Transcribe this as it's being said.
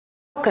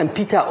How can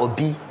Peter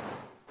Obi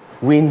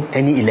win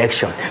any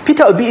election?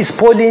 Peter Obi is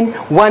polling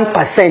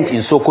 1%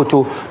 in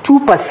Sokoto,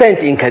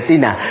 2% in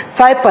Katsina,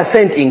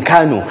 5% in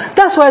Kano.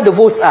 That's where the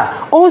votes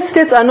are. All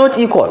states are not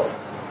equal.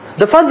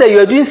 The fact that you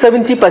are doing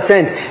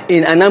 70%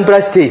 in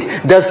Anambra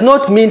State does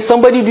not mean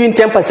somebody doing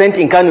 10%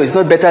 in Kano is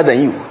not better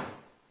than you.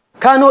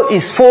 Kano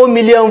is 4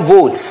 million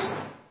votes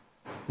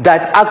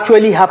that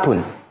actually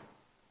happen.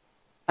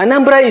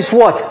 Anambra is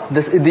what?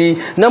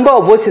 The number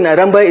of votes in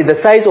Anambra is the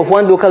size of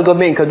one local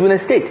government in Kaduna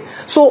State.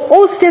 So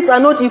all states are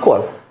not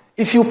equal.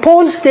 If you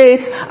poll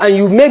states and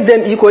you make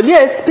them equal,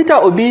 yes, Peter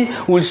Obi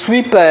will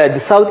sweep the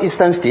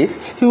southeastern states.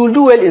 He will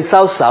do well in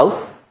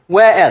South-South.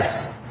 Where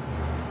else?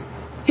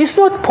 He's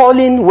not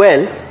polling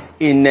well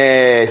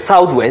in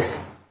Southwest,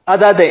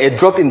 other than a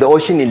drop in the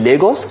ocean in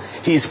Lagos.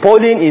 He is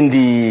polling in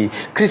the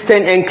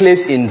Christian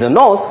enclaves in the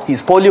north.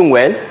 He's polling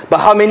well, but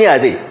how many are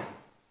they?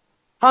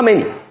 How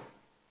many?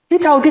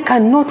 Peter Obi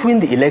cannot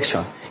win the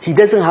election. He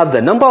doesn't have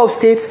the number of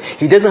states.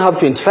 He doesn't have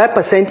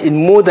 25% in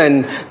more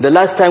than, the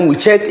last time we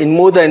checked, in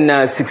more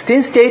than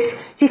 16 states.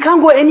 He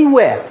can't go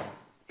anywhere.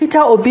 Peter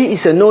Obi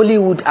is a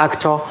Nollywood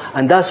actor,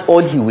 and that's all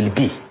he will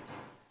be.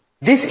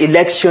 This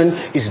election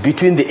is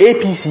between the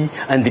APC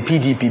and the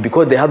PDP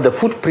because they have the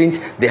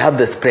footprint, they have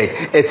the spread.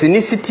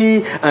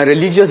 Ethnicity and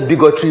religious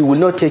bigotry will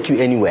not take you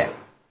anywhere.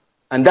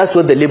 And that's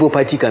what the Labour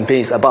Party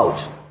campaign is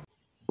about.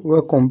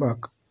 Welcome back.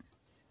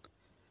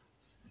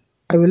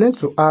 I would like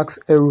to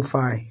ask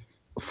El-RUFAI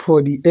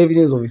for the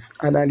evidence of his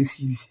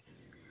analysis,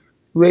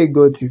 where he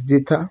got his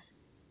data,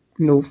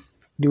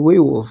 the way he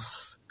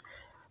was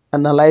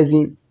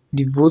analyzing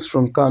the votes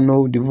from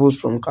Kano, the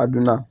votes from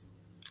Kaduna,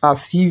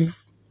 as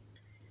if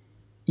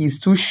he's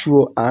too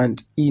sure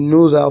and he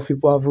knows how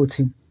people are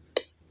voting.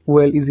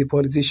 Well, he's a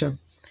politician.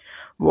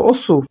 But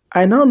also,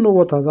 I now know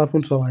what has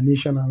happened to our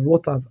nation and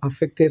what has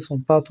affected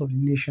some part of the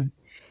nation.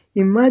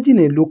 Imagine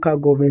a local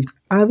government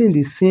having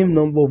the same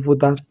number of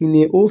voters in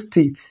a whole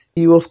state.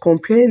 He was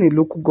comparing a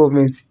local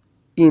government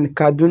in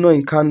Kaduna,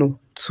 in Kano,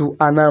 to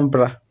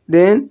Anambra.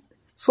 Then,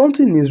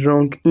 something is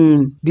wrong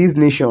in this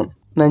nation.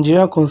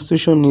 Nigerian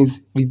constitution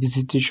is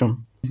revisitation.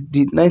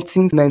 The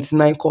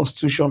 1999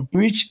 constitution,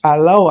 which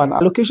allow an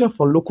allocation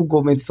for local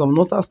government in some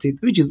northern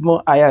states, which is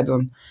more higher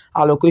than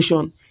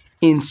allocation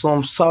in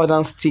some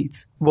southern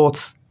states.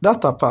 But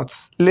that apart,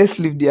 let's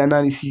leave the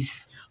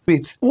analysis.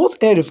 Wait, what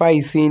El-RUFAI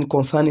is saying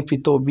concerning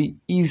Peter Obi,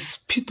 is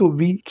Peter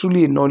Obi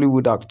truly a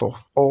Nollywood actor?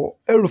 Or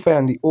El-RUFAI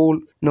and the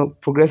whole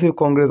Progressive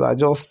Congress are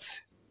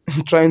just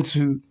trying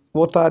to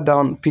water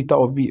down Peter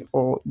Obi,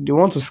 or they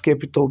want to scare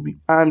Peter Obi?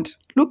 And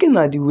looking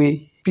at the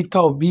way Peter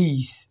Obi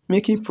is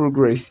making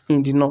progress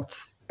in the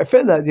north, I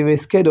felt that they were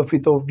scared of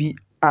Peter Obi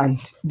and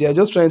they are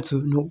just trying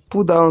to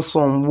put down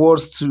some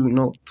words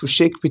to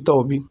shake Peter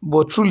Obi.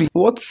 But truly,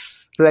 what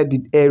right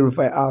did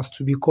El-RUFAI ask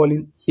to be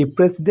calling a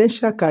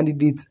presidential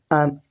candidate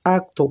an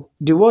actor?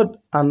 The word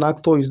an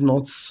actor is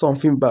not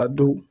something bad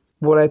though,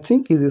 but I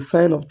think it's a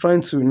sign of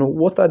trying to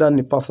water down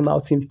the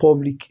personality in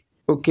public.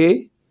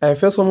 Okay, I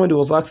felt somebody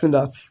was asking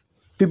that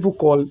people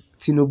call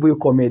Tinubu a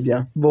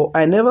comedian, but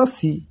I never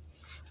see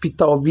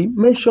Peter Obi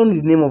mention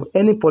the name of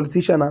any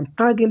politician and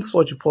tagging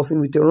such a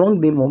person with a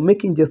wrong name or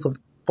making jest of the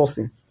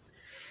person.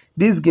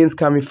 These games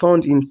can be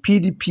found in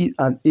PDP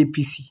and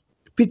APC.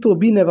 Peter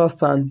Obi never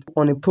stand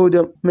on a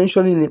podium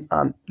mentioning him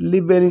and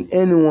labeling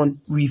anyone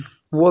with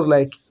words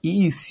like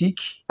he is sick.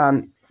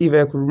 And if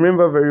I could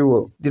remember very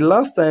well, the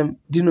last time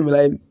Dino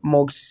Milai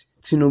mocked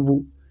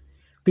Tinubu,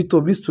 Peter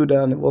Obi stood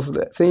there and was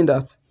saying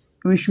that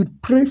we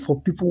should pray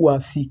for people who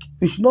are sick.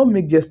 We should not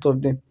make jest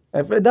of them.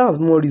 I felt that was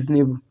more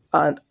reasonable.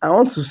 And I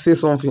want to say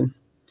something.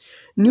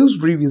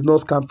 Newsbrief is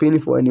not campaigning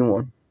for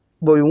anyone,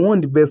 but we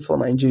want the best for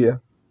Nigeria.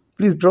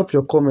 Please drop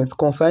your comments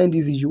concerning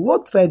this issue.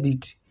 What right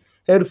did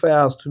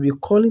El-RUFAI has to be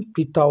calling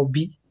Peter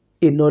Obi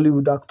a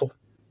Nollywood actor?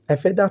 I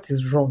felt that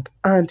is wrong.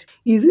 And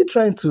is he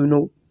trying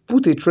to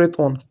put a threat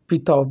on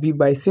Peter Obi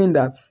by saying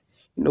that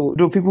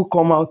though people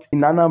come out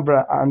in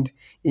Anambra and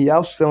he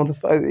has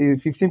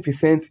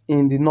 15%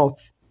 in the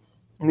north?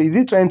 Is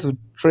he trying to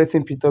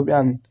threaten Peter Obi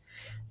and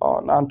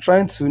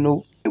trying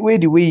to weigh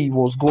the way he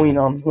was going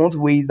on, want to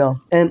weigh it down?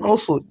 And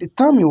also the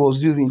term he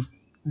was using,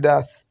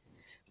 that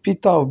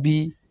Peter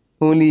Obi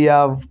only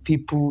have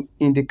people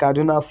in the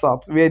Kaduna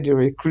South where there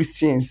were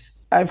Christians.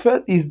 I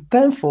felt it's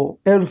time for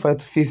El-RUFAI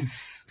to face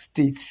his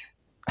state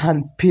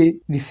and pay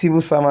the civil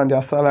servant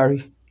their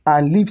salary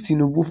and leave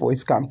Tinubu for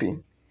his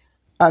campaign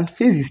and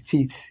face his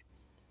state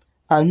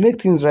and make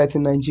things right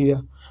in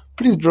Nigeria.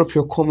 Please drop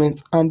your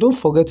comments and don't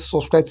forget to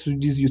subscribe to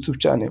this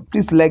YouTube channel.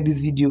 Please like this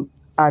video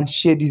and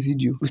share this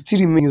video. We still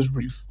remain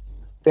Newsbrief.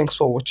 Thanks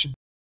for watching.